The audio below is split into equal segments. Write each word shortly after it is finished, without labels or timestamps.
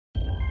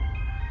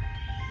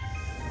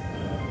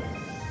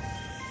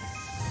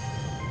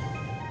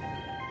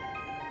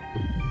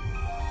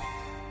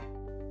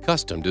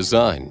custom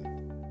design,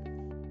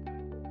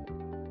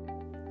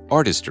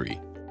 artistry,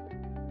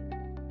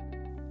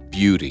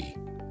 beauty.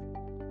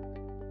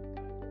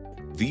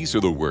 These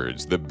are the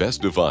words that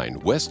best define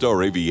West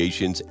Star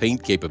Aviation's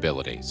paint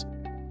capabilities.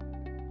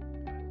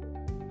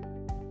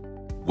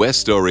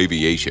 West Star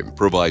Aviation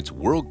provides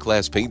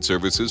world-class paint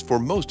services for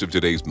most of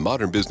today's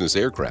modern business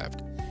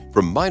aircraft,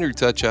 from minor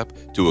touch-up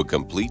to a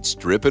complete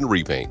strip and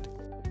repaint.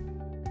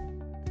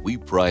 We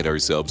pride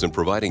ourselves in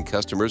providing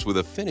customers with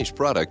a finished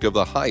product of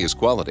the highest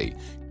quality.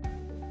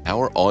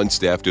 Our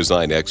on-staff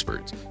design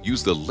experts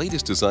use the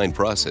latest design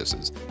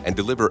processes and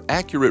deliver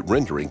accurate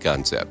rendering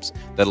concepts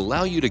that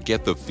allow you to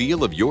get the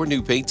feel of your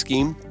new paint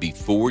scheme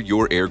before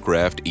your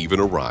aircraft even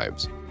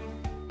arrives.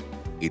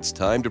 It's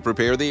time to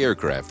prepare the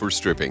aircraft for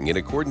stripping in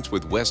accordance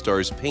with West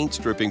Star's paint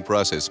stripping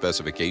process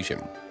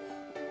specification.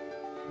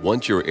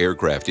 Once your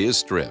aircraft is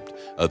stripped,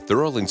 a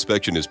thorough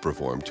inspection is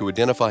performed to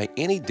identify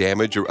any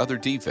damage or other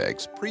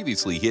defects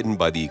previously hidden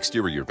by the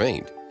exterior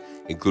paint,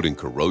 including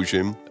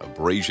corrosion,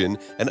 abrasion,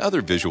 and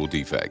other visual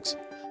defects.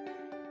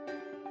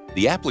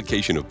 The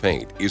application of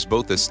paint is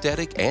both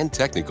aesthetic and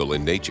technical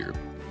in nature.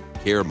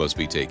 Care must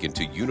be taken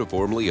to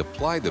uniformly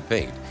apply the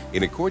paint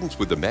in accordance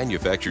with the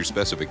manufacturer's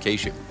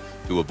specification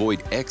to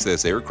avoid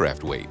excess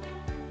aircraft weight.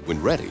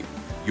 When ready,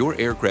 your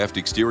aircraft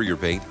exterior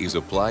paint is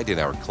applied in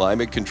our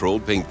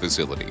climate-controlled paint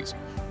facilities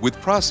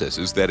with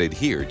processes that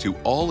adhere to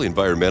all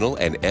environmental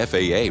and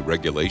FAA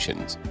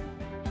regulations.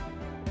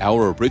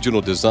 Our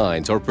original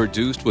designs are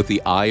produced with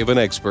the eye of an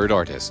expert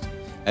artist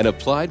and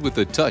applied with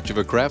the touch of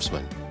a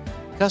craftsman.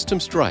 Custom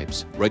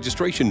stripes,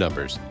 registration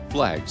numbers,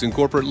 flags, and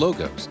corporate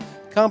logos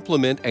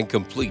complement and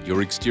complete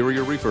your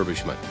exterior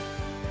refurbishment.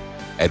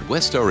 At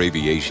West Star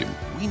Aviation,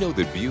 we know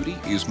that beauty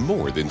is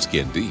more than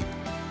skin deep.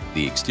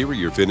 The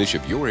exterior finish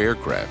of your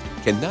aircraft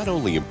can not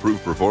only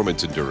improve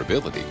performance and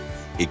durability,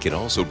 it can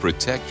also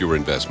protect your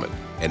investment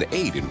and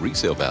aid in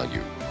resale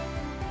value.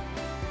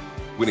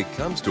 When it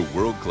comes to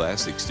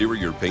world-class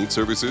exterior paint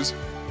services,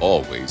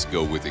 always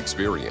go with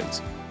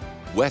experience.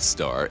 West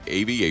Star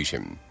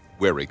Aviation,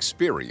 where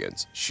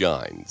experience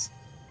shines.